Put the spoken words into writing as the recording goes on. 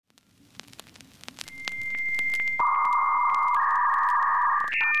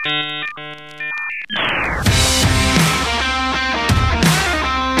Welcome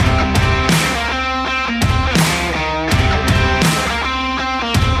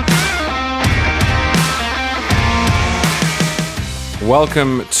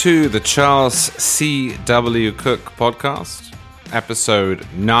to the Charles C.W. Cook podcast, episode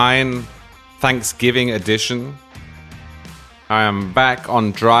 9, Thanksgiving edition. I am back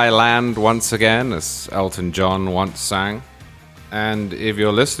on dry land once again, as Elton John once sang. And if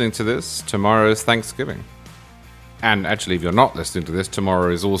you're listening to this, tomorrow is Thanksgiving. And actually, if you're not listening to this, tomorrow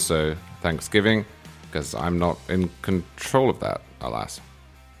is also Thanksgiving, because I'm not in control of that, alas.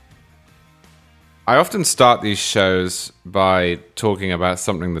 I often start these shows by talking about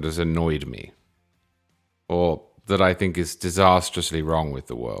something that has annoyed me, or that I think is disastrously wrong with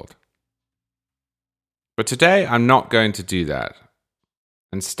the world. But today, I'm not going to do that.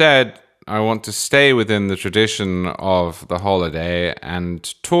 Instead, I want to stay within the tradition of the holiday and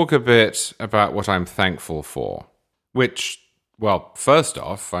talk a bit about what I'm thankful for. Which, well, first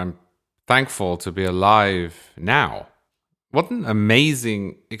off, I'm thankful to be alive now. What an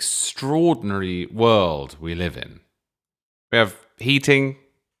amazing, extraordinary world we live in. We have heating,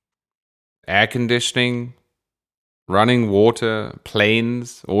 air conditioning, running water,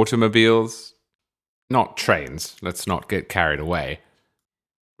 planes, automobiles. Not trains, let's not get carried away.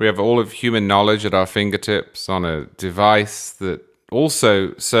 We have all of human knowledge at our fingertips on a device that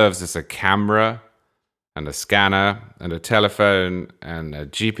also serves as a camera and a scanner and a telephone and a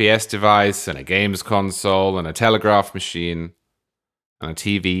GPS device and a games console and a telegraph machine and a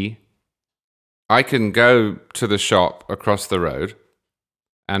TV. I can go to the shop across the road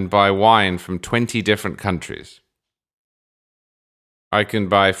and buy wine from 20 different countries. I can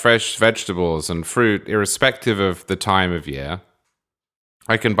buy fresh vegetables and fruit irrespective of the time of year.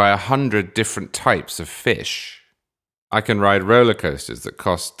 I can buy 100 different types of fish. I can ride roller coasters that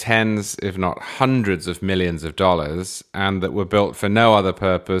cost tens, if not hundreds of millions of dollars, and that were built for no other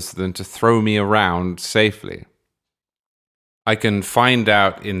purpose than to throw me around safely. I can find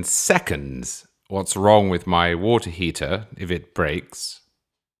out in seconds what's wrong with my water heater if it breaks.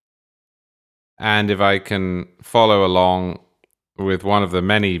 And if I can follow along with one of the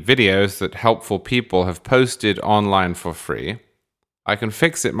many videos that helpful people have posted online for free, I can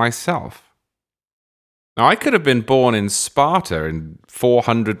fix it myself. Now, I could have been born in Sparta in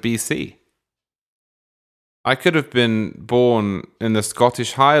 400 BC. I could have been born in the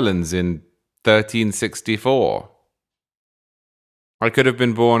Scottish Highlands in 1364. I could have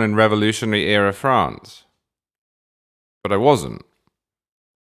been born in Revolutionary-era France. But I wasn't.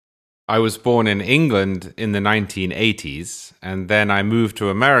 I was born in England in the 1980s, and then I moved to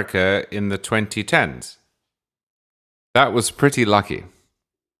America in the 2010s. That was pretty lucky.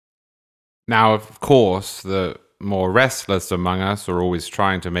 Now, of course, the more restless among us are always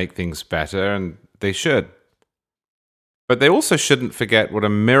trying to make things better, and they should. But they also shouldn't forget what a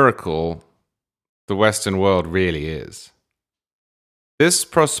miracle the Western world really is. This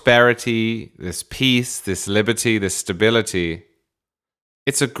prosperity, this peace, this liberty, this stability,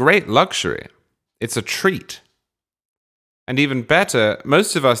 it's a great luxury. It's a treat. And even better,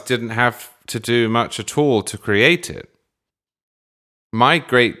 most of us didn't have to do much at all to create it. My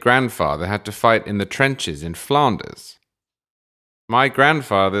great-grandfather had to fight in the trenches in Flanders. My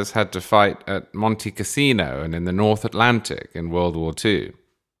grandfathers had to fight at Monte Cassino and in the North Atlantic in World War II.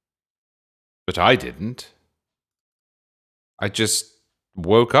 But I didn't. I just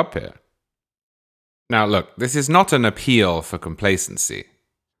woke up here. Now look, this is not an appeal for complacency.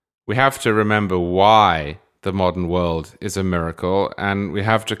 We have to remember why the modern world is a miracle, and we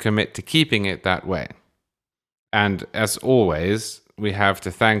have to commit to keeping it that way. And as always, we have to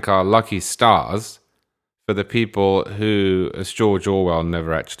thank our lucky stars for the people who, as George Orwell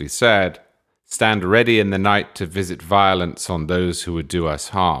never actually said, stand ready in the night to visit violence on those who would do us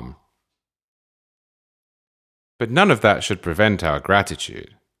harm. But none of that should prevent our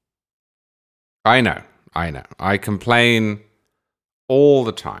gratitude. I know. I complain all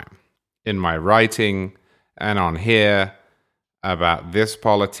the time in my writing and on here about this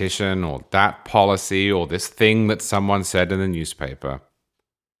politician or that policy or this thing that someone said in the newspaper.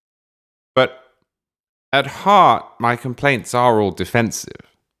 But at heart, my complaints are all defensive.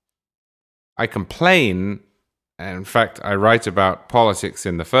 I complain, and in fact, I write about politics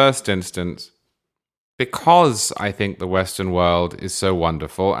in the first instance, because I think the Western world is so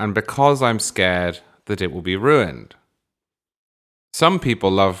wonderful and because I'm scared that it will be ruined. Some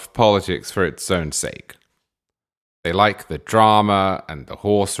people love politics for its own sake. They like the drama and the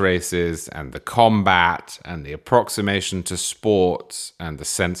horse races and the combat and the approximation to sports and the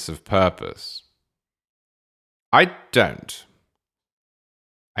sense of purpose. I don't.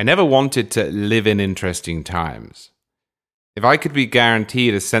 I never wanted to live in interesting times. If I could be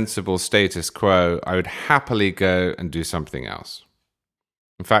guaranteed a sensible status quo, I would happily go and do something else.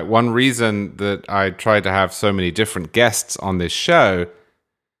 In fact, one reason that I try to have so many different guests on this show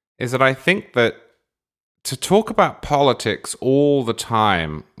is that I think that to talk about politics all the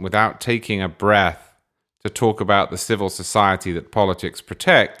time without taking a breath to talk about the civil society that politics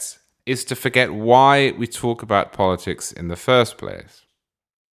protects is to forget why we talk about politics in the first place.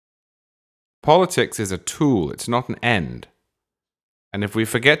 Politics is a tool, it's not an end. And if we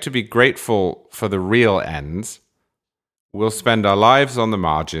forget to be grateful for the real ends, we'll spend our lives on the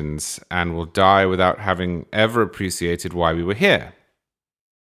margins and we'll die without having ever appreciated why we were here.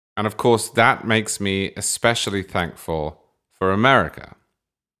 And of course, that makes me especially thankful for America.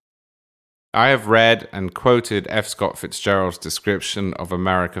 I have read and quoted F. Scott Fitzgerald's description of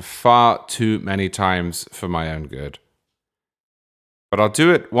America far too many times for my own good. But I'll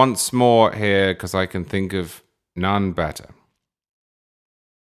do it once more here because I can think of none better.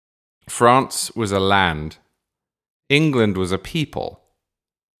 France was a land. England was a people.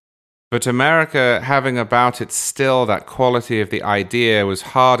 But America, having about it still that quality of the idea, was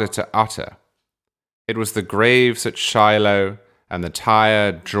harder to utter. It was the graves at Shiloh and the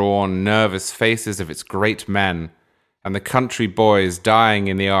tired, drawn, nervous faces of its great men and the country boys dying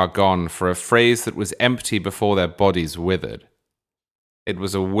in the Argonne for a phrase that was empty before their bodies withered. It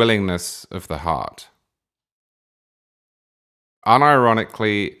was a willingness of the heart.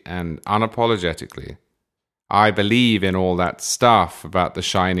 Unironically and unapologetically, I believe in all that stuff about the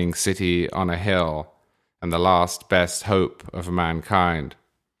shining city on a hill and the last best hope of mankind.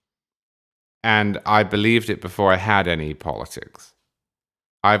 And I believed it before I had any politics.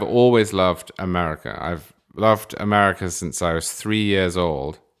 I've always loved America. I've loved America since I was 3 years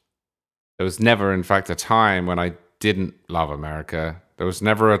old. There was never, in fact, a time when I didn't love America. There was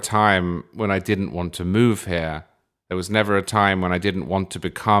never a time when I didn't want to move here. There was never a time when I didn't want to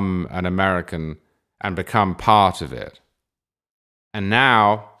become an American and become part of it. And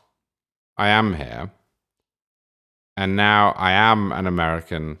now I am here. And now I am an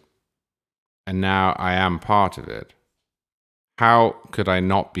American. And now I am part of it. How could I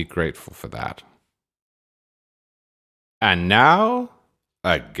not be grateful for that? And now,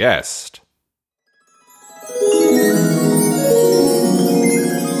 a guest.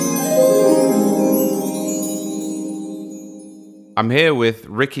 I'm here with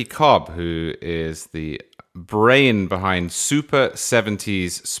Ricky Cobb, who is the brain behind Super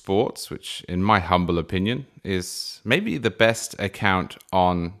 70s Sports, which, in my humble opinion, is maybe the best account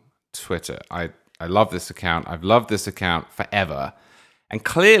on Twitter. I love this account. I've loved this account forever. And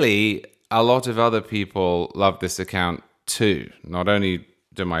clearly, a lot of other people love this account too. Not only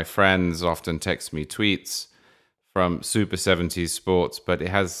do my friends often text me tweets from Super 70s Sports, but it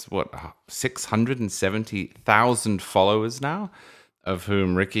has, 670,000 followers now, of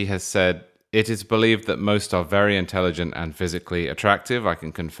whom Ricky has said, it is believed that most are very intelligent and physically attractive. I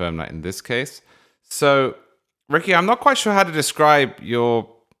can confirm that in this case. So, Ricky, I'm not quite sure how to describe your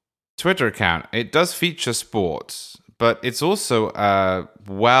Twitter account. It does feature sports, but it's also a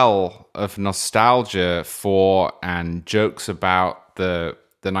well of nostalgia for and jokes about the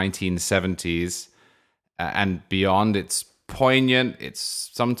 1970s and beyond. It's poignant.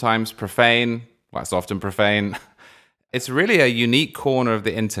 It's sometimes profane. Well, it's often profane. It's really a unique corner of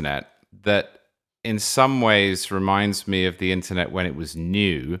the internet that in some ways reminds me of the internet when it was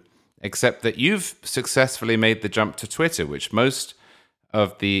new, except that you've successfully made the jump to Twitter, which most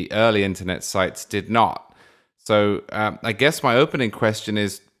of the early internet sites did not. So I guess my opening question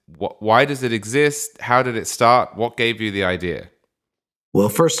is, why does it exist? How did it start? What gave you the idea? Well,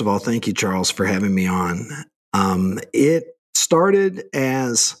 first of all, thank you, Charles, for having me on. It started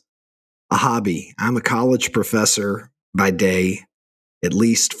as a hobby. I'm a college professor by day, at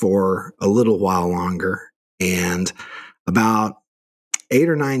least for a little while longer. And about 8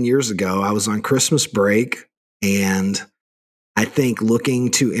 or 9 years ago, I was on Christmas break, and I think looking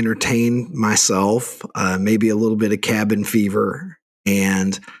to entertain myself, maybe a little bit of cabin fever.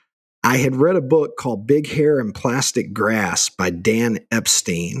 And I had read a book called Big Hair and Plastic Grass by Dan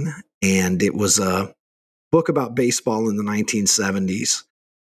Epstein. And it was a book about baseball in the 1970s.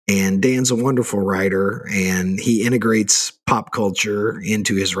 And Dan's a wonderful writer, and he integrates pop culture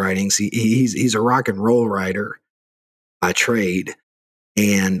into his writings. He's a rock and roll writer by trade.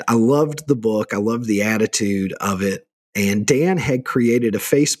 And I loved the book. I loved the attitude of it. And Dan had created a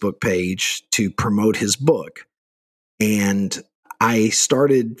Facebook page to promote his book. And I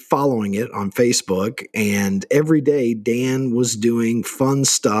started following it on Facebook. And every day, Dan was doing fun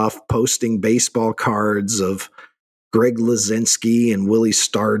stuff, posting baseball cards of Greg Lazinski and Willie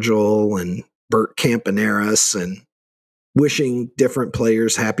Stargell and Bert Campaneris, and wishing different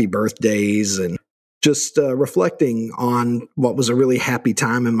players happy birthdays, and just reflecting on what was a really happy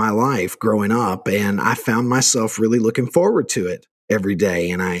time in my life growing up. And I found myself really looking forward to it every day.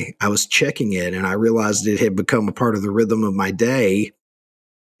 And I was checking it, and I realized it had become a part of the rhythm of my day.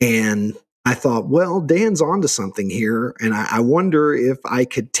 And I thought, well, Dan's onto something here. And I wonder if I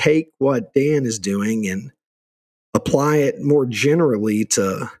could take what Dan is doing and apply it more generally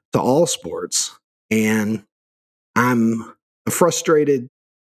to all sports. And I'm a frustrated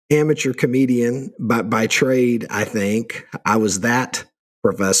amateur comedian by trade, I think. I was that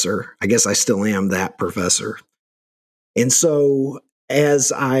professor. I guess I still am that professor. And so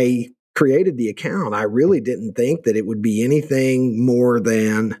as I created the account, I really didn't think that it would be anything more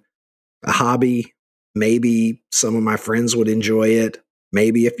than a hobby. Maybe some of my friends would enjoy it.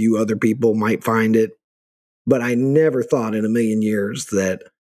 Maybe a few other people might find it. But I never thought in a million years that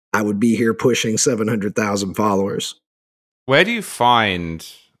I would be here pushing 700,000 followers. Where do you find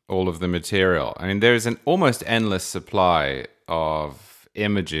all of the material? I mean, there's an almost endless supply of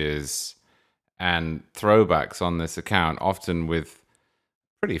images and throwbacks on this account, often with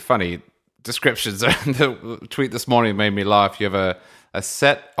pretty funny descriptions. The tweet this morning made me laugh. You have a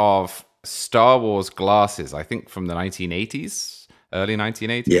set of Star Wars glasses, I think from the 1980s, early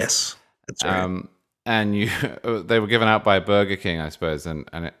 1980s. Yes, that's right. And they were given out by Burger King, I suppose, and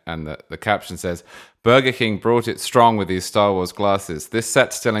the caption says, "Burger King brought it strong with these Star Wars glasses. This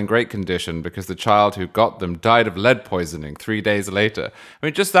set's still in great condition because the child who got them died of lead poisoning 3 days later." I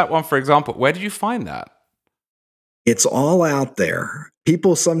mean, just that one, for example. Where did you find that? It's all out there.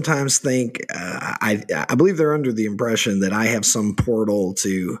 People sometimes think, I believe they're under the impression that I have some portal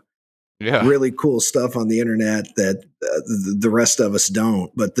to really cool stuff on the internet that the rest of us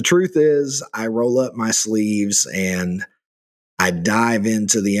don't. But the truth is, I roll up my sleeves and I dive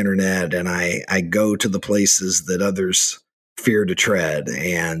into the internet, and I go to the places that others fear to tread.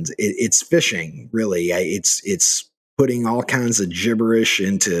 And it's fishing, really. It's putting all kinds of gibberish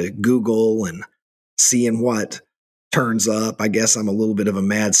into Google and seeing what turns up. I guess I'm a little bit of a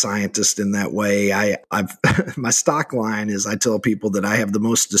mad scientist in that way. I've my stock line is I tell people that I have the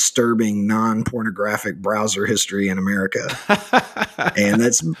most disturbing non-pornographic browser history in America. And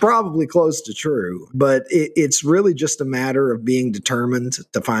that's probably close to true, but it's really just a matter of being determined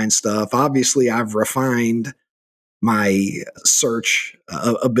to find stuff. Obviously, I've refined my search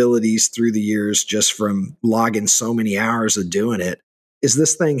abilities through the years just from logging so many hours of doing it. As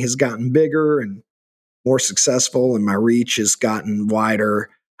this thing has gotten bigger and more successful and my reach has gotten wider,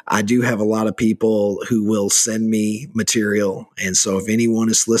 I do have a lot of people who will send me material. And so if anyone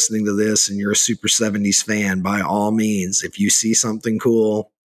is listening to this and you're a Super 70s fan, by all means, if you see something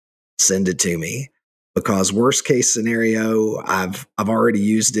cool, send it to me. Because worst case scenario, I've already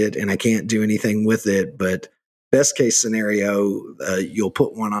used it and I can't do anything with it. But best case scenario, you'll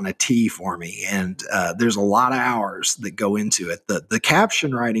put one on a tee for me. And there's a lot of hours that go into it. The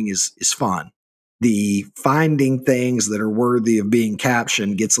caption writing is fun. The finding things that are worthy of being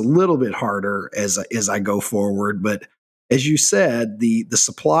captioned gets a little bit harder as I go forward. But as you said, the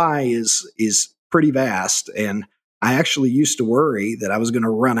supply is pretty vast. And I actually used to worry that I was going to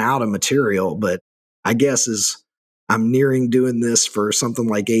run out of material. But I guess as I'm nearing doing this for something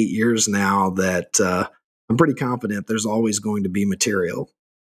like 8 years now, that I'm pretty confident there's always going to be material.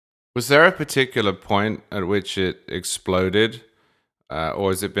 Was there a particular point at which it exploded? Or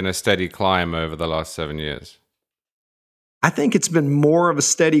has it been a steady climb over the last 7 years? I think it's been more of a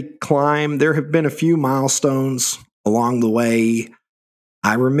steady climb. There have been a few milestones along the way.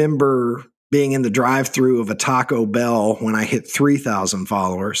 I remember being in the drive-thru of a Taco Bell when I hit 3,000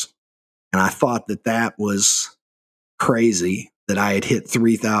 followers. And I thought that was crazy that I had hit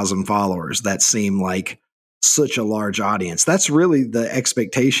 3,000 followers. That seemed like such a large audience. That's really the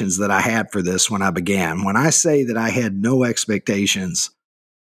expectations that I had for this when I began. When I say that I had no expectations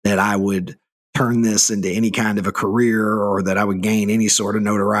that I would turn this into any kind of a career or that I would gain any sort of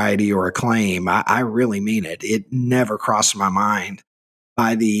notoriety or acclaim, I really mean it. It never crossed my mind.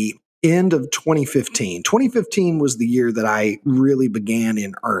 By the end of 2015 was the year that I really began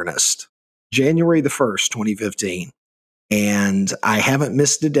in earnest. January the 1st, 2015. And I haven't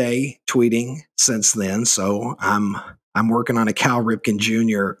missed a day tweeting since then. So I'm working on a Cal Ripken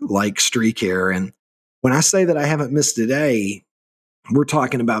Jr. like streak here. And when I say that I haven't missed a day, we're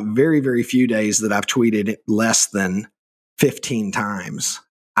talking about very, very few days that I've tweeted less than 15 times.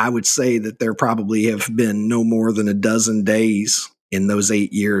 I would say that there probably have been no more than a dozen days in those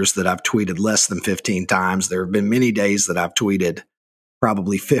 8 years that I've tweeted less than 15 times. There have been many days that I've tweeted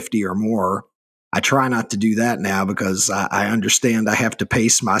probably 50 or more. I try not to do that now because I understand I have to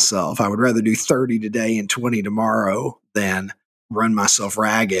pace myself. I would rather do 30 today and 20 tomorrow than run myself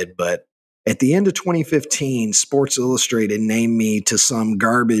ragged. But at the end of 2015, Sports Illustrated named me to some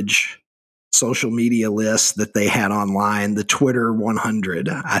garbage social media list that they had online, the Twitter 100,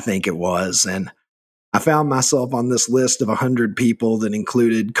 I think it was. And I found myself on this list of 100 people that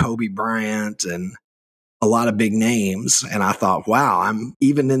included Kobe Bryant and a lot of big names. And I thought, wow, I'm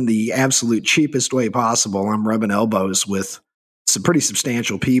even in the absolute cheapest way possible, I'm rubbing elbows with some pretty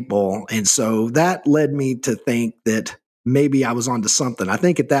substantial people. And so that led me to think that maybe I was onto something. I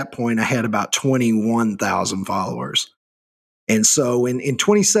think at that point I had about 21,000 followers. And so in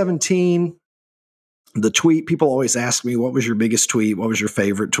 2017, the tweet, people always ask me, what was your biggest tweet? What was your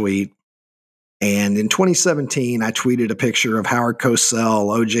favorite tweet? And in 2017, I tweeted a picture of Howard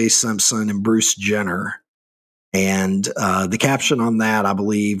Cosell, O.J. Simpson, and Bruce Jenner. And the caption on that, I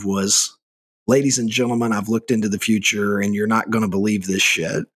believe, was, "Ladies and gentlemen, I've looked into the future and you're not going to believe this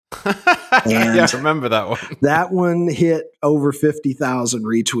shit." And yeah, I remember that one. That one hit over 50,000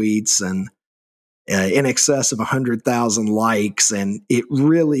 retweets and in excess of 100,000 likes. And it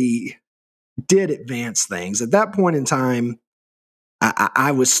really did advance things. At that point in time,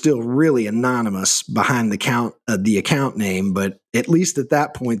 I was still really anonymous behind the account name, but at least at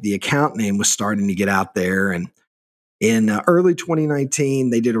that point, the account name was starting to get out there. And in early 2019,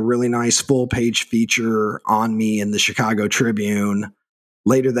 they did a really nice full-page feature on me in the Chicago Tribune.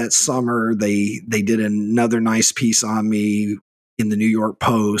 Later that summer, they did another nice piece on me in the New York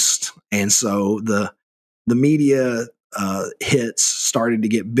Post. And so the media hits started to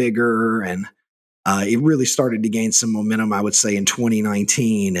get bigger, and it really started to gain some momentum, I would say, in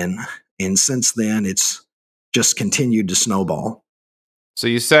 2019. And since then, it's just continued to snowball. So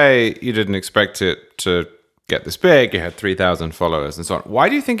you say you didn't expect it to get this big. You had 3,000 followers and so on. Why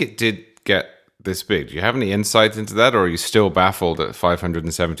do you think it did get this big? Do you have any insight into that, or are you still baffled at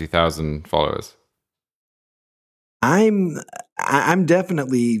 570,000 followers? I'm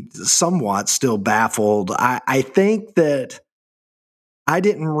definitely somewhat still baffled. I think that I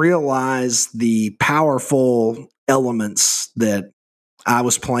didn't realize the powerful elements that I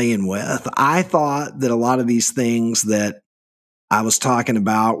was playing with. I thought that a lot of these things that I was talking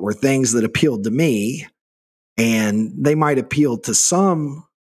about were things that appealed to me, and they might appeal to some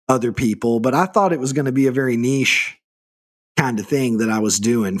other people, but I thought it was going to be a very niche kind of thing that I was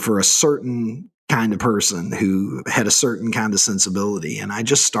doing for a certain kind of person who had a certain kind of sensibility. And I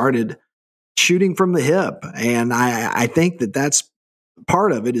just started shooting from the hip. And I think that that's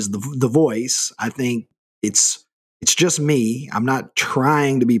part of it, is the voice. I think it's just me. I'm not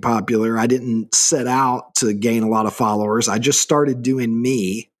trying to be popular. I didn't set out to gain a lot of followers. I just started doing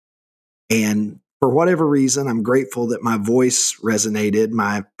me. And for whatever reason, I'm grateful that my voice resonated,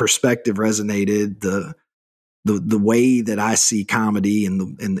 my perspective resonated, the way that I see comedy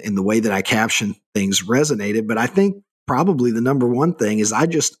and the way that I caption things resonated. But I think probably the number one thing is I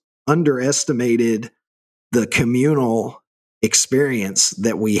just underestimated the communal experience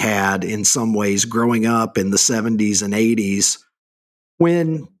that we had in some ways growing up in the 70s and 80s,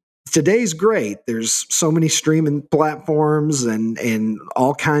 when today's great. There's so many streaming platforms and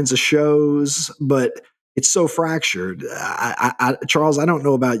all kinds of shows, but it's so fractured. Charles, I don't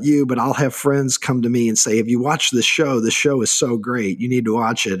know about you, but I'll have friends come to me and say, "Have you watched this show? This show is so great. You need to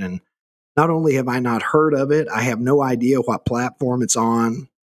watch it." And not only have I not heard of it, I have no idea what platform it's on.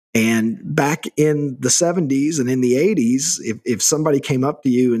 And back in the 70s and in the 80s, if somebody came up to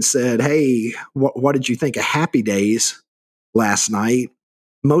you and said, "Hey, what did you think of Happy Days last night?"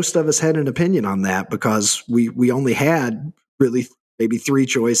 most of us had an opinion on that because we only had really maybe three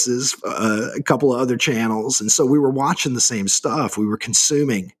choices, a couple of other channels. And so we were watching the same stuff. We were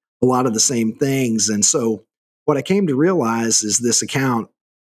consuming a lot of the same things. And so what I came to realize as this account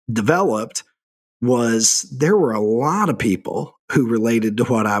developed was there were a lot of people who related to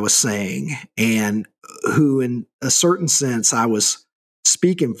what I was saying and who, in a certain sense, I was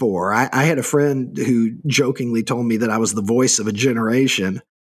speaking for. I had a friend who jokingly told me that I was the voice of a generation.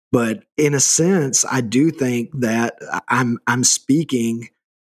 But in a sense, I do think that I'm speaking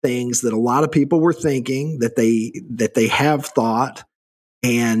things that a lot of people were thinking, that they have thought,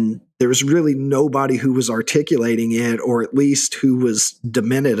 and there's really nobody who was articulating it, or at least who was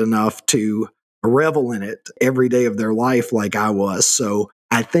demented enough to revel in it every day of their life like I was. So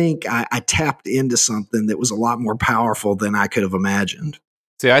I think I tapped into something that was a lot more powerful than I could have imagined.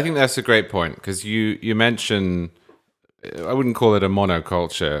 See, I think that's a great point, because you mention, I wouldn't call it a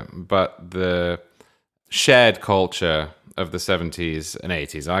monoculture, but the shared culture of the 70s and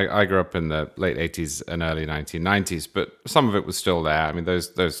 80s. I grew up in the late 80s and early 1990s, but some of it was still there. I mean,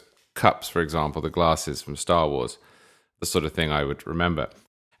 those cups, for example, the glasses from Star Wars, the sort of thing I would remember.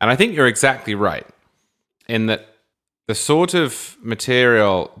 And I think you're exactly right in that the sort of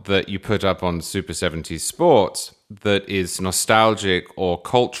material that you put up on Super 70s Sports that is nostalgic or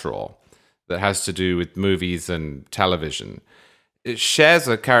cultural, that has to do with movies and television, it shares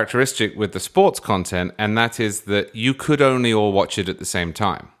a characteristic with the sports content, and that is that you could only all watch it at the same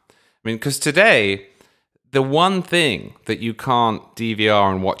time. I mean, because today, the one thing that you can't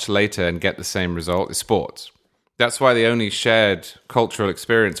DVR and watch later and get the same result is sports. That's why the only shared cultural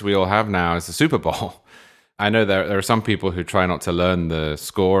experience we all have now is the Super Bowl. I know there are some people who try not to learn the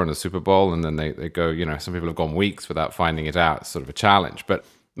score in the Super Bowl, and then they go, some people have gone weeks without finding it out. It's sort of a challenge. But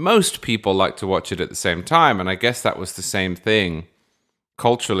most people like to watch it at the same time, and I guess that was the same thing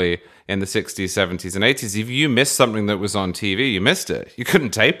culturally in the 60s, 70s, and 80s. If you missed something that was on TV, you missed it. You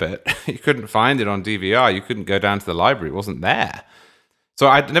couldn't tape it. You couldn't find it on DVR. You couldn't go down to the library. It wasn't there. So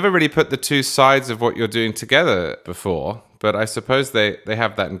I'd never really put the two sides of what you're doing together before, but I suppose they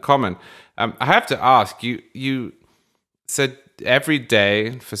have that in common. I have to ask, you said every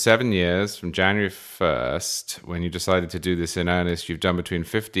day for 7 years, from January 1st, when you decided to do this in earnest, you've done between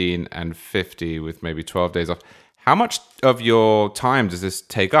 15 and 50 with maybe 12 days off. How much of your time does this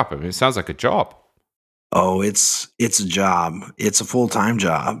take up? I mean, it sounds like a job. Oh, it's a job. It's a full-time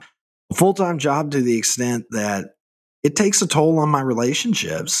job. A full-time job to the extent that it takes a toll on my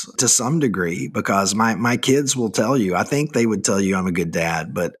relationships to some degree, because my kids will tell you, I think they would tell you I'm a good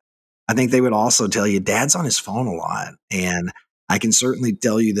dad, but I think they would also tell you Dad's on his phone a lot. And I can certainly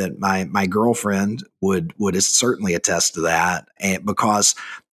tell you that my girlfriend would certainly attest to that. And because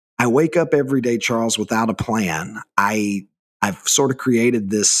I wake up every day, Charles, without a plan. I've sort of created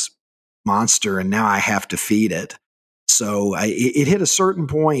this monster, and now I have to feed it. So it hit a certain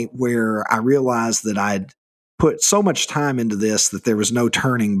point where I realized that I'd put so much time into this that there was no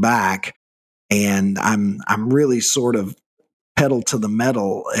turning back, and I'm really sort of pedal to the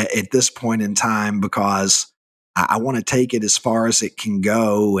metal at this point in time, because I want to take it as far as it can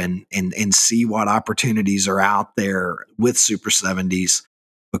go and see what opportunities are out there with Super 70s.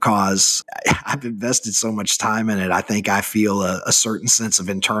 Because I've invested so much time in it, I think I feel a certain sense of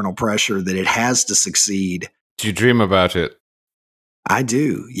internal pressure that it has to succeed. Do you dream about it? I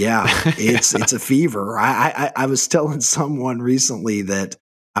do. Yeah. It's a fever. I was telling someone recently that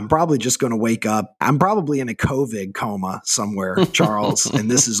I'm probably just going to wake up. I'm probably in a COVID coma somewhere, Charles, and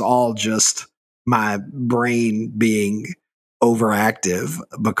this is all just my brain being overactive,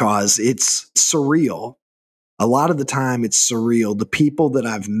 because it's surreal. A lot of the time it's surreal. The people that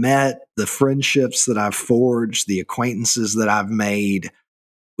I've met, the friendships that I've forged, the acquaintances that I've made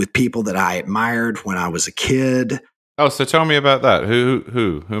with people that I admired when I was a kid. Oh, so tell me about that.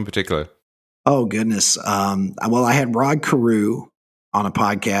 Who in particular? Oh, goodness. Well, I had Rod Carew on a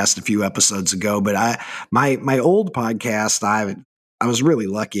podcast a few episodes ago, but my old podcast, I was really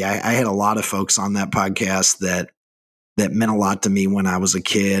lucky. I had a lot of folks on that podcast that meant a lot to me when I was a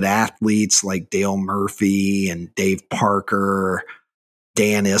kid. Athletes like Dale Murphy and Dave Parker,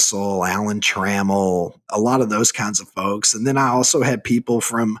 Dan Issel, Alan Trammell, a lot of those kinds of folks. And then I also had people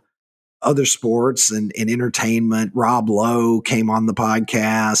from other sports and entertainment. Rob Lowe came on the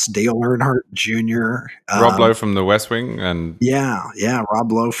podcast, Dale Earnhardt Jr. Rob Lowe from the West Wing. And Yeah,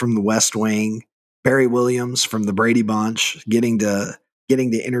 Rob Lowe from the West Wing. Barry Williams from the Brady Bunch. Getting to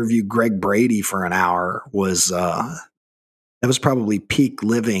interview Greg Brady for an hour was that was probably peak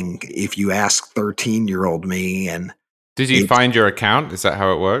living if you ask 13-year-old me. And did he find your account? Is that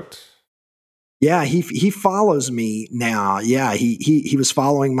how it worked? Yeah, he follows me now. Yeah, he was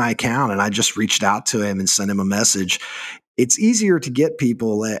following my account, and I just reached out to him and sent him a message. It's easier to get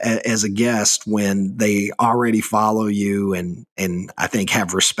people as a guest when they already follow you and I think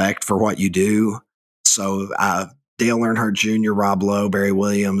have respect for what you do. So Dale Earnhardt Jr., Rob Lowe, Barry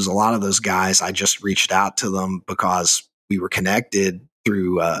Williams, a lot of those guys, I just reached out to them because we were connected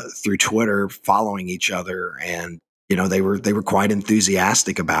through Twitter, following each other, and they were quite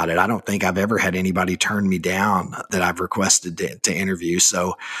enthusiastic about it. I don't think I've ever had anybody turn me down that I've requested to interview.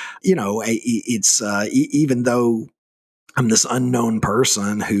 So, it's even though I'm this unknown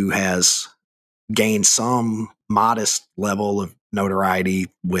person who has gained some modest level of notoriety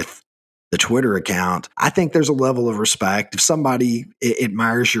with the Twitter account, I think there's a level of respect. If somebody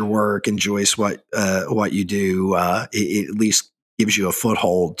admires your work, enjoys what you do, it at least gives you a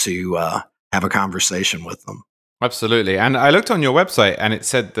foothold to have a conversation with them. Absolutely. And I looked on your website and it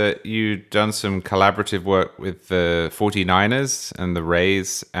said that you'd done some collaborative work with the 49ers and the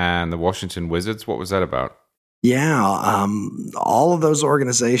Rays and the Washington Wizards. What was that about? Yeah, all of those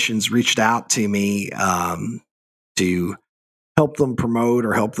organizations reached out to me to help them promote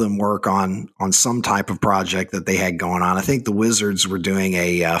or help them work on some type of project that they had going on. I think the Wizards were doing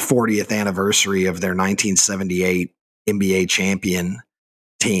a 40th anniversary of their 1978 NBA champion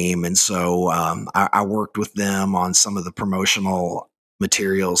team, and so I worked with them on some of the promotional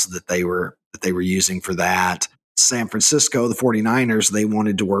materials that they were using for that. San Francisco, the 49ers, they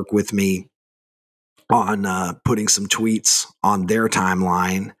wanted to work with me on putting some tweets on their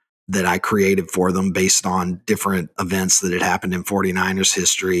timeline that I created for them based on different events that had happened in 49ers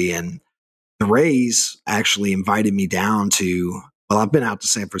history. And the Rays actually invited me down to, well, I've been out to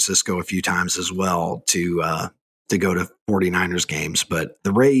San Francisco a few times as well to go to 49ers games, but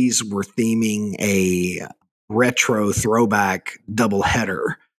the Rays were theming a retro throwback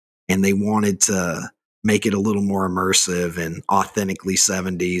doubleheader, and they wanted to make it a little more immersive and authentically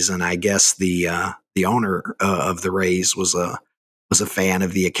 70s. And I guess the owner of the Rays was a fan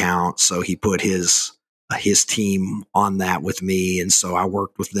of the account, so he put his team on that with me, and so I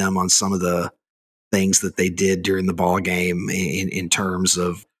worked with them on some of the things that they did during the ball game in terms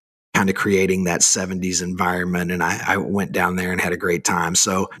of kind of creating that 70s environment. And I went down there and had a great time.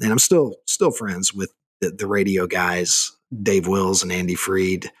 So, and I'm still friends with the radio guys, Dave Wills and Andy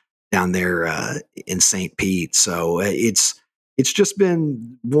Freed, down there in St. Pete. So it's just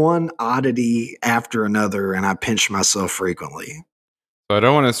been one oddity after another, and I pinch myself frequently. So I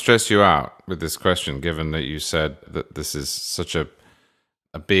don't want to stress you out with this question, given that you said that this is such a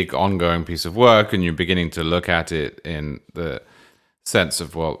big ongoing piece of work, and you're beginning to look at it in the sense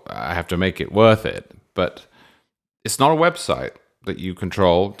of, well, I have to make it worth it. But it's not a website that you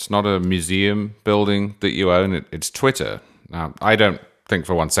control. It's not a museum building that you own. It's Twitter. Now, I don't think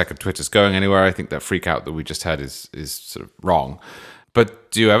for 1 second Twitter's going anywhere. I think that freak out that we just had is sort of wrong.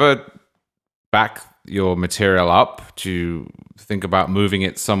 But do you ever back your material up to think about moving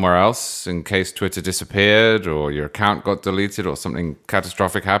it somewhere else in case Twitter disappeared or your account got deleted or something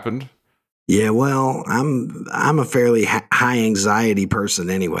catastrophic happened? Yeah, well, I'm a fairly high anxiety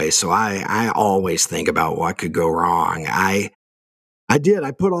person anyway, so I always think about what could go wrong. I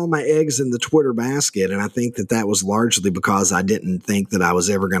put all my eggs in the Twitter basket, and I think that was largely because I didn't think that I was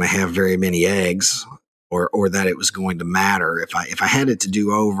ever going to have very many eggs, or that it was going to matter. If I had it to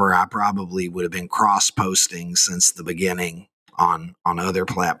do over, I probably would have been cross-posting since the beginning on other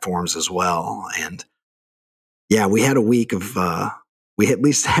platforms as well. And yeah, we had a week of we at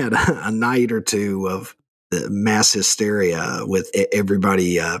least had a night or two of the mass hysteria with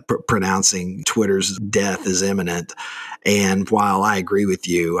everybody pronouncing Twitter's death as imminent. And while I agree with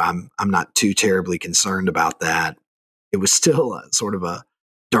you, I'm not too terribly concerned about that. It was still sort of a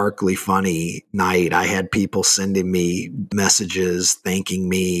darkly funny night. I had people sending me messages thanking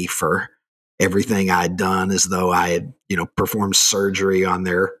me for everything I'd done, as though I had, performed surgery on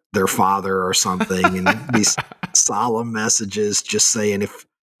their father or something. And these solemn messages just saying, if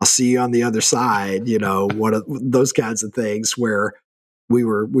I'll see you on the other side, those kinds of things, where we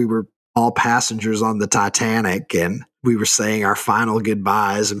were all passengers on the Titanic and we were saying our final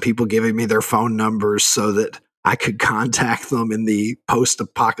goodbyes, and people giving me their phone numbers so that I could contact them in the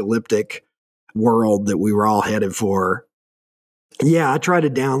post-apocalyptic world that we were all headed for. Yeah, I try to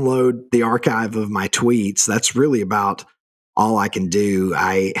download the archive of my tweets. That's really about all I can do.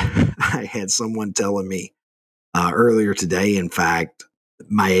 I had someone telling me earlier today, in fact,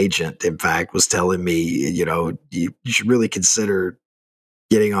 my agent, in fact, was telling me, you should really consider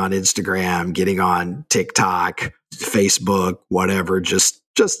getting on Instagram, getting on TikTok, Facebook, whatever, just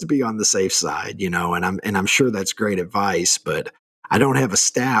to be on the safe side, and I'm sure that's great advice, but I don't have a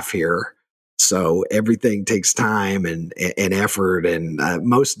staff here. So everything takes time and effort. And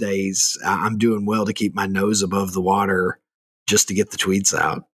most days I'm doing well to keep my nose above the water just to get the tweets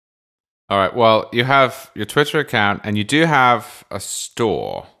out. All right. Well, you have your Twitter account and you do have a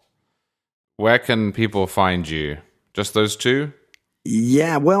store. Where can people find you? Just those two?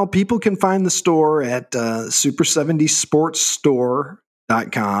 Yeah. Well, people can find the store at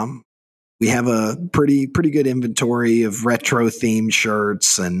super70sportsstore.com. We have a pretty good inventory of retro themed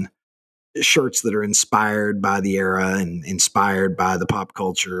shirts and shirts that are inspired by the era and inspired by the pop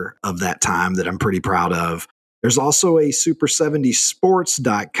culture of that time that I'm pretty proud of. There's also a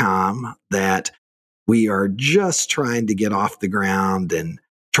super70sports.com that we are just trying to get off the ground and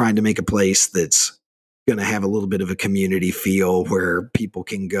trying to make a place that's going to have a little bit of a community feel, where people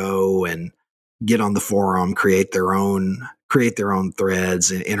can go and get on the forum, create their own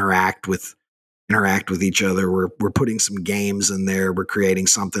threads and interact with each other. We're putting some games in there. We're creating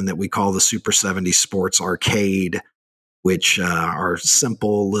something that we call the Super 70 Sports Arcade, which are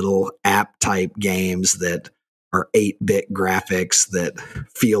simple little app type games that are 8-bit graphics that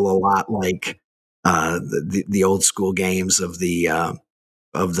feel a lot like the old school games of the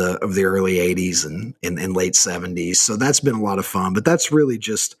early 80s and late 70s. So that's been a lot of fun, but that's really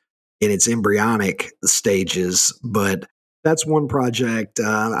just in its embryonic stages. But that's one project.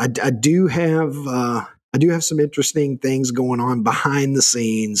 I do have some interesting things going on behind the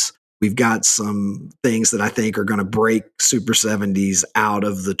scenes. We've got some things that I think are going to break Super 70s out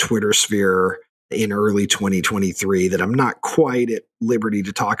of the Twitter sphere in early 2023 that I'm not quite at liberty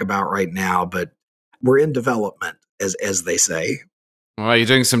to talk about right now, but we're in development, as they say. Well, you're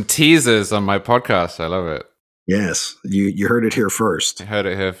doing some teasers on my podcast. I love it. Yes, you heard it here first. You heard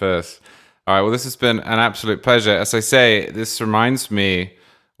it here first. All right, well, this has been an absolute pleasure. As I say, this reminds me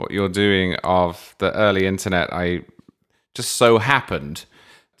what you're doing of the early internet. I just so happened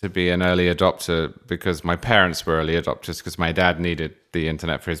to be an early adopter because my parents were early adopters because my dad needed the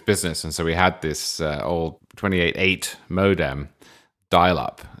internet for his business. And so we had this old 28.8 modem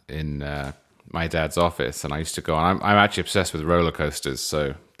dial-up in my dad's office. And I used to go on. I'm actually obsessed with roller coasters.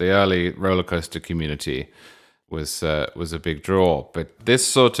 So the early roller coaster community was a big draw. But this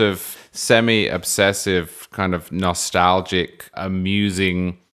sort of semi-obsessive, kind of nostalgic,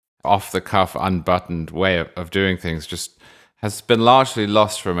 amusing, off-the-cuff, unbuttoned way of doing things just has been largely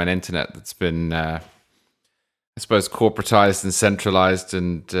lost from an internet that's been, I suppose, corporatized and centralized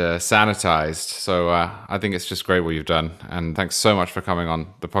and sanitized. So I think it's just great what you've done. And thanks so much for coming on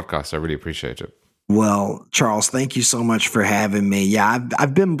the podcast. I really appreciate it. Well, Charles, thank you so much for having me. Yeah,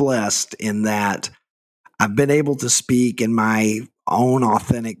 I've been blessed in that I've been able to speak in my own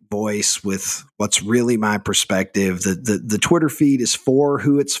authentic voice with what's really my perspective. The Twitter feed is for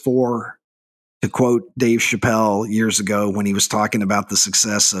who it's for. To quote Dave Chappelle years ago when he was talking about the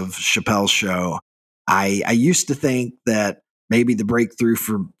success of Chappelle's show, I used to think that maybe the breakthrough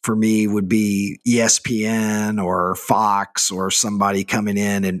for me would be ESPN or Fox or somebody coming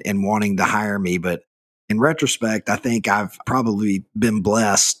in and wanting to hire me. But in retrospect, I think I've probably been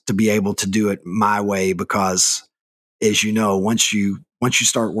blessed to be able to do it my way because, as you know, once you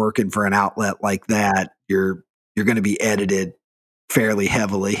start working for an outlet like that, you're going to be edited fairly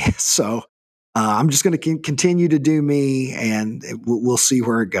heavily. So I'm just going to continue to do me, and we'll see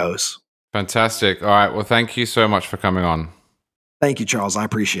where it goes. Fantastic. All right. Well, thank you so much for coming on. Thank you, Charles. I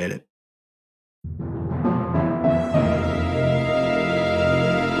appreciate it.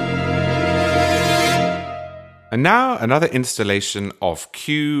 And now another installation of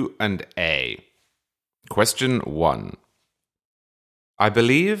Q&A. Question 1. I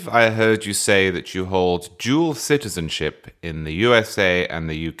believe I heard you say that you hold dual citizenship in the USA and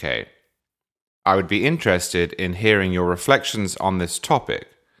the UK. I would be interested in hearing your reflections on this topic.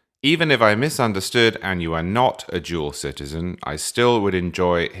 Even if I misunderstood and you are not a dual citizen, I still would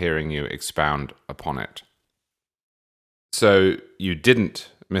enjoy hearing you expound upon it. So you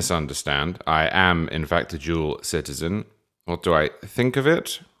didn't misunderstand. I am, in fact, a dual citizen. What do I think of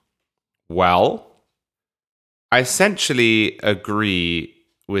it? Well, I essentially agree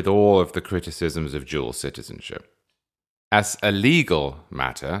with all of the criticisms of dual citizenship. As a legal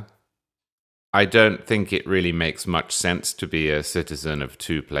matter, I don't think it really makes much sense to be a citizen of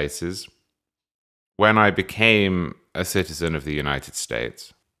two places. When I became a citizen of the United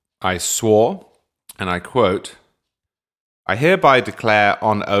States, I swore, and I quote, I hereby declare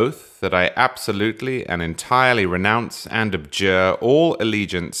on oath that I absolutely and entirely renounce and abjure all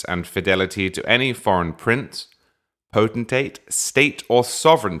allegiance and fidelity to any foreign prince, potentate, state, or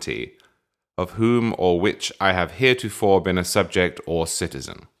sovereignty, of whom or which I have heretofore been a subject or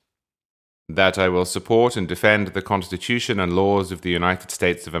citizen. That I will support and defend the Constitution and laws of the United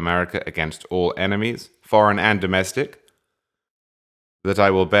States of America against all enemies, foreign and domestic. That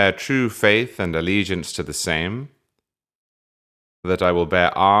I will bear true faith and allegiance to the same. That I will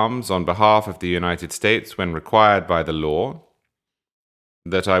bear arms on behalf of the United States when required by the law.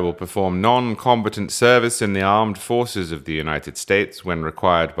 That I will perform non-combatant service in the armed forces of the United States when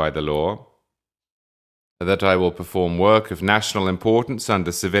required by the law. That I will perform work of national importance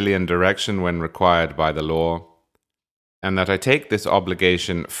under civilian direction when required by the law, and that I take this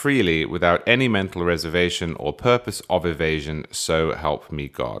obligation freely without any mental reservation or purpose of evasion, so help me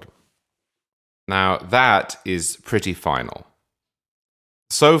God. Now, that is pretty final.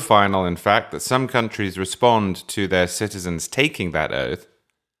 So final, in fact, that some countries respond to their citizens taking that oath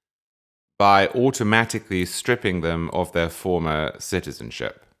by automatically stripping them of their former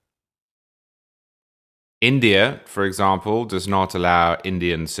citizenship. India, for example, does not allow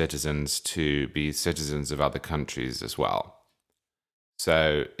Indian citizens to be citizens of other countries as well.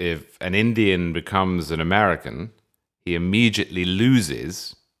 So if an Indian becomes an American, he immediately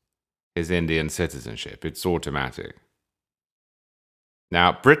loses his Indian citizenship. It's automatic.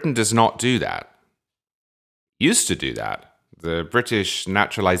 Now, Britain does not do that. used to do that. The British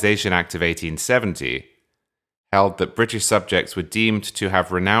Naturalisation Act of 1870 held that British subjects were deemed to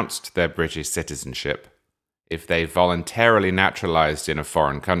have renounced their British citizenship if they voluntarily naturalised in a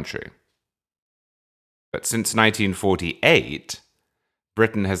foreign country. But since 1948,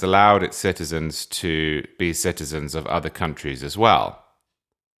 Britain has allowed its citizens to be citizens of other countries as well.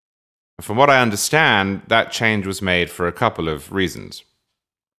 From what I understand, that change was made for a couple of reasons.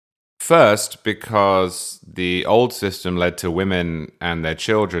 First, because the old system led to women and their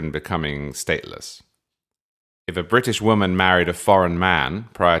children becoming stateless. If a British woman married a foreign man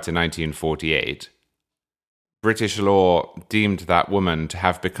prior to 1948, British law deemed that woman to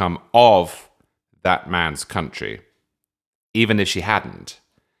have become of that man's country, even if she hadn't,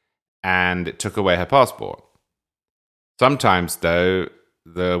 and it took away her passport. Sometimes, though,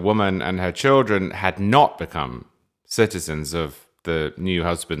 the woman and her children had not become citizens of the new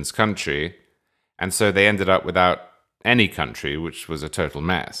husband's country, and so they ended up without any country, which was a total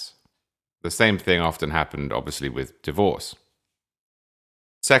mess. The same thing often happened, obviously, with divorce.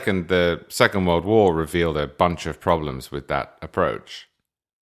 Second, the Second World War revealed a bunch of problems with that approach.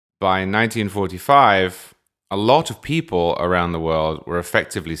 By 1945, a lot of people around the world were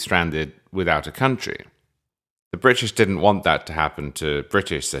effectively stranded without a country. The British didn't want that to happen to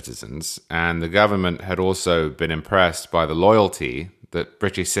British citizens, and the government had also been impressed by the loyalty that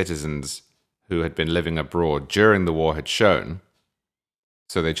British citizens who had been living abroad during the war had shown,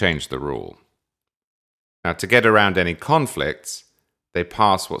 so they changed the rule. Now, to get around any conflicts, they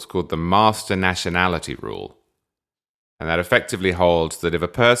passed what's called the Master Nationality Rule, and that effectively holds that if a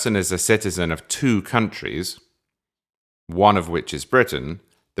person is a citizen of two countries, one of which is Britain,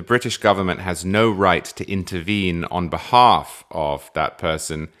 the British government has no right to intervene on behalf of that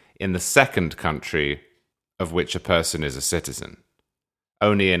person in the second country of which a person is a citizen,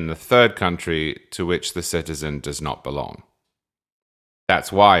 only in the third country to which the citizen does not belong.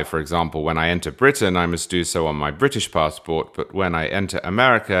 That's why, for example, when I enter Britain, I must do so on my British passport, but when I enter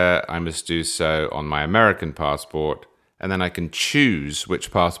America, I must do so on my American passport, and then I can choose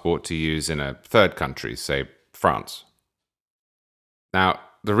which passport to use in a third country, say France. Now,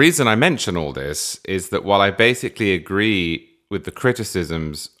 the reason I mention all this is that while I basically agree with the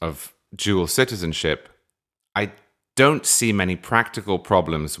criticisms of dual citizenship, I don't see many practical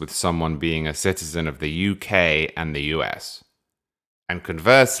problems with someone being a citizen of the UK and the US. And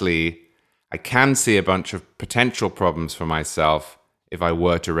conversely, I can see a bunch of potential problems for myself if I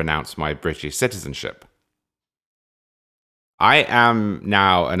were to renounce my British citizenship. I am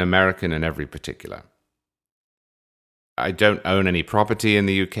now an American in every particular. I don't own any property in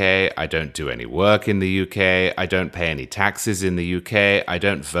the UK. I don't do any work in the UK. I don't pay any taxes in the UK. I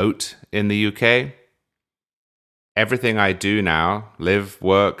don't vote in the UK. Everything I do now, live,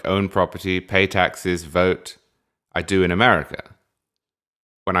 work, own property, pay taxes, vote, I do in America.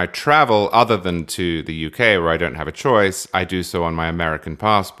 When I travel other than to the UK where I don't have a choice, I do so on my American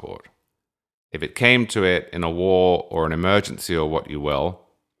passport. If it came to it in a war or an emergency or what you will,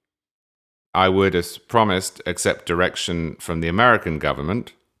 I would, as promised, accept direction from the American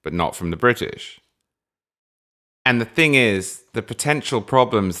government, but not from the British. And the thing is, the potential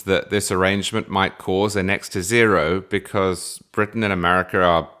problems that this arrangement might cause are next to zero because Britain and America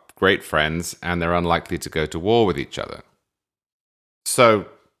are great friends and they're unlikely to go to war with each other. So,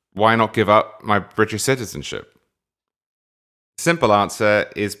 why not give up my British citizenship? Simple answer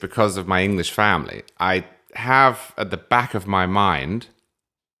is because of my English family. I have at the back of my mind,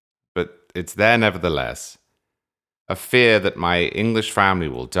 but it's there nevertheless, a fear that my English family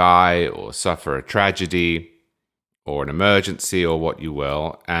will die or suffer a tragedy or an emergency or what you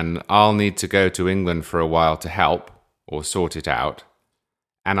will, and I'll need to go to England for a while to help or sort it out,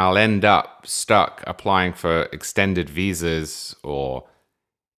 and I'll end up stuck applying for extended visas or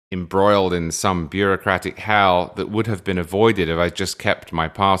embroiled in some bureaucratic hell that would have been avoided if I just kept my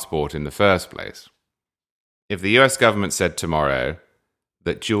passport in the first place. If the US government said tomorrow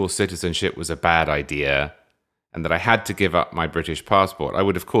that dual citizenship was a bad idea and that I had to give up my British passport, I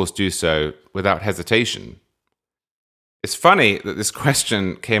would of course do so without hesitation. It's funny that this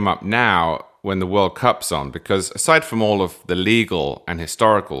question came up now when the World Cup's on, because aside from all of the legal and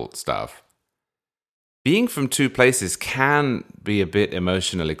historical stuff, being from two places can be a bit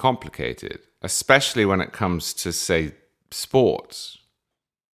emotionally complicated, especially when it comes to, say, sports.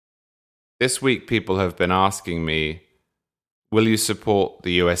 This week, people have been asking me, will you support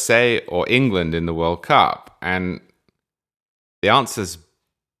the USA or England in the World Cup? And the answer's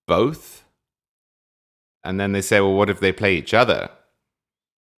both. And then they say, well, what if they play each other?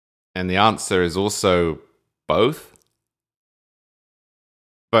 And the answer is also both.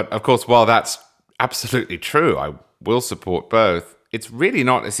 But of course, while that's absolutely true. I will support both. It's really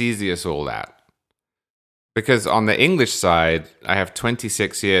not as easy as all that. Because on the English side, I have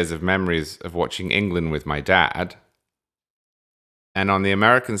 26 years of memories of watching England with my dad. And on the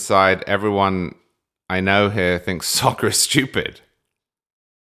American side, everyone I know here thinks soccer is stupid.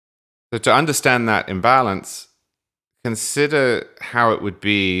 So to understand that imbalance, consider how it would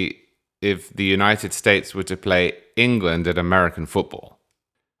be if the United States were to play England at American football.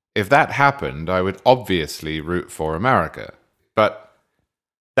 If that happened, I would obviously root for America. But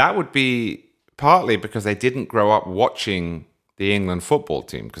that would be partly because I didn't grow up watching the England football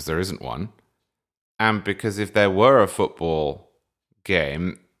team, because there isn't one. And because if there were a football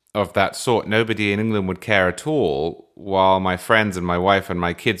game of that sort, nobody in England would care at all, while my friends and my wife and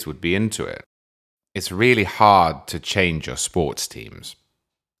my kids would be into it. It's really hard to change your sports teams.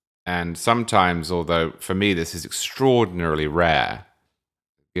 And sometimes, although for me this is extraordinarily rare,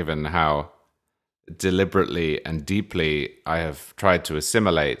 given how deliberately and deeply I have tried to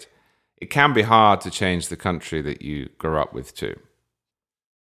assimilate, it can be hard to change the country that you grew up with too.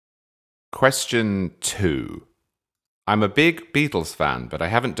 Question 2. I'm a big Beatles fan, but I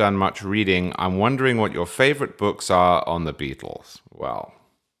haven't done much reading. I'm wondering what your favorite books are on the Beatles. Well,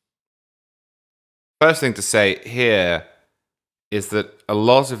 first thing to say here is that a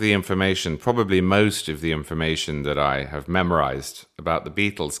lot of the information, probably most of the information that I have memorized about the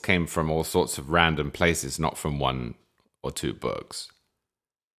Beatles came from all sorts of random places, not from 1 or 2 books.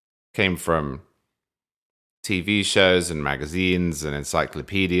 Came from TV shows and magazines and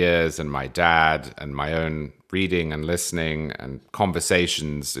encyclopedias and my dad and my own reading and listening and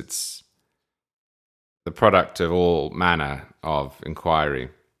conversations. It's the product of all manner of inquiry.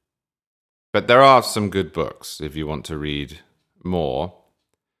 But there are some good books if you want to read more.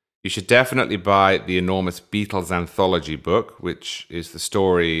 You should definitely buy the enormous Beatles anthology book, which is the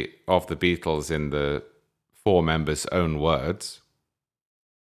story of the Beatles in the 4 members' own words.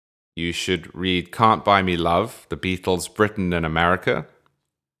 You should read Can't Buy Me Love, The Beatles, Britain and America.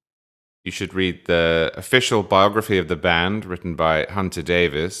 You should read the official biography of the band written by Hunter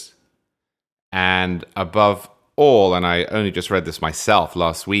Davis. And above all, and I only just read this myself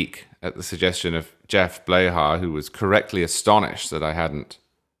last week at the suggestion of Jeff Blehar, who was correctly astonished that I hadn't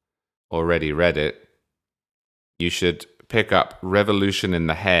already read it, you should pick up Revolution in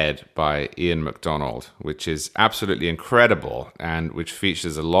the Head by Ian MacDonald, which is absolutely incredible and which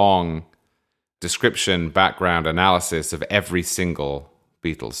features a long description, background analysis of every single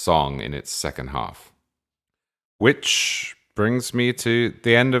Beatles song in its second half. Which brings me to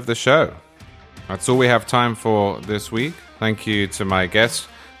the end of the show. That's all we have time for this week. Thank you to my guest,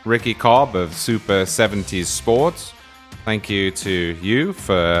 Ricky Cobb of Super 70s Sports. Thank you to you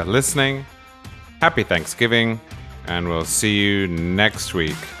for listening. Happy Thanksgiving, and we'll see you next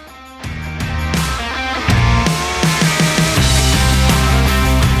week.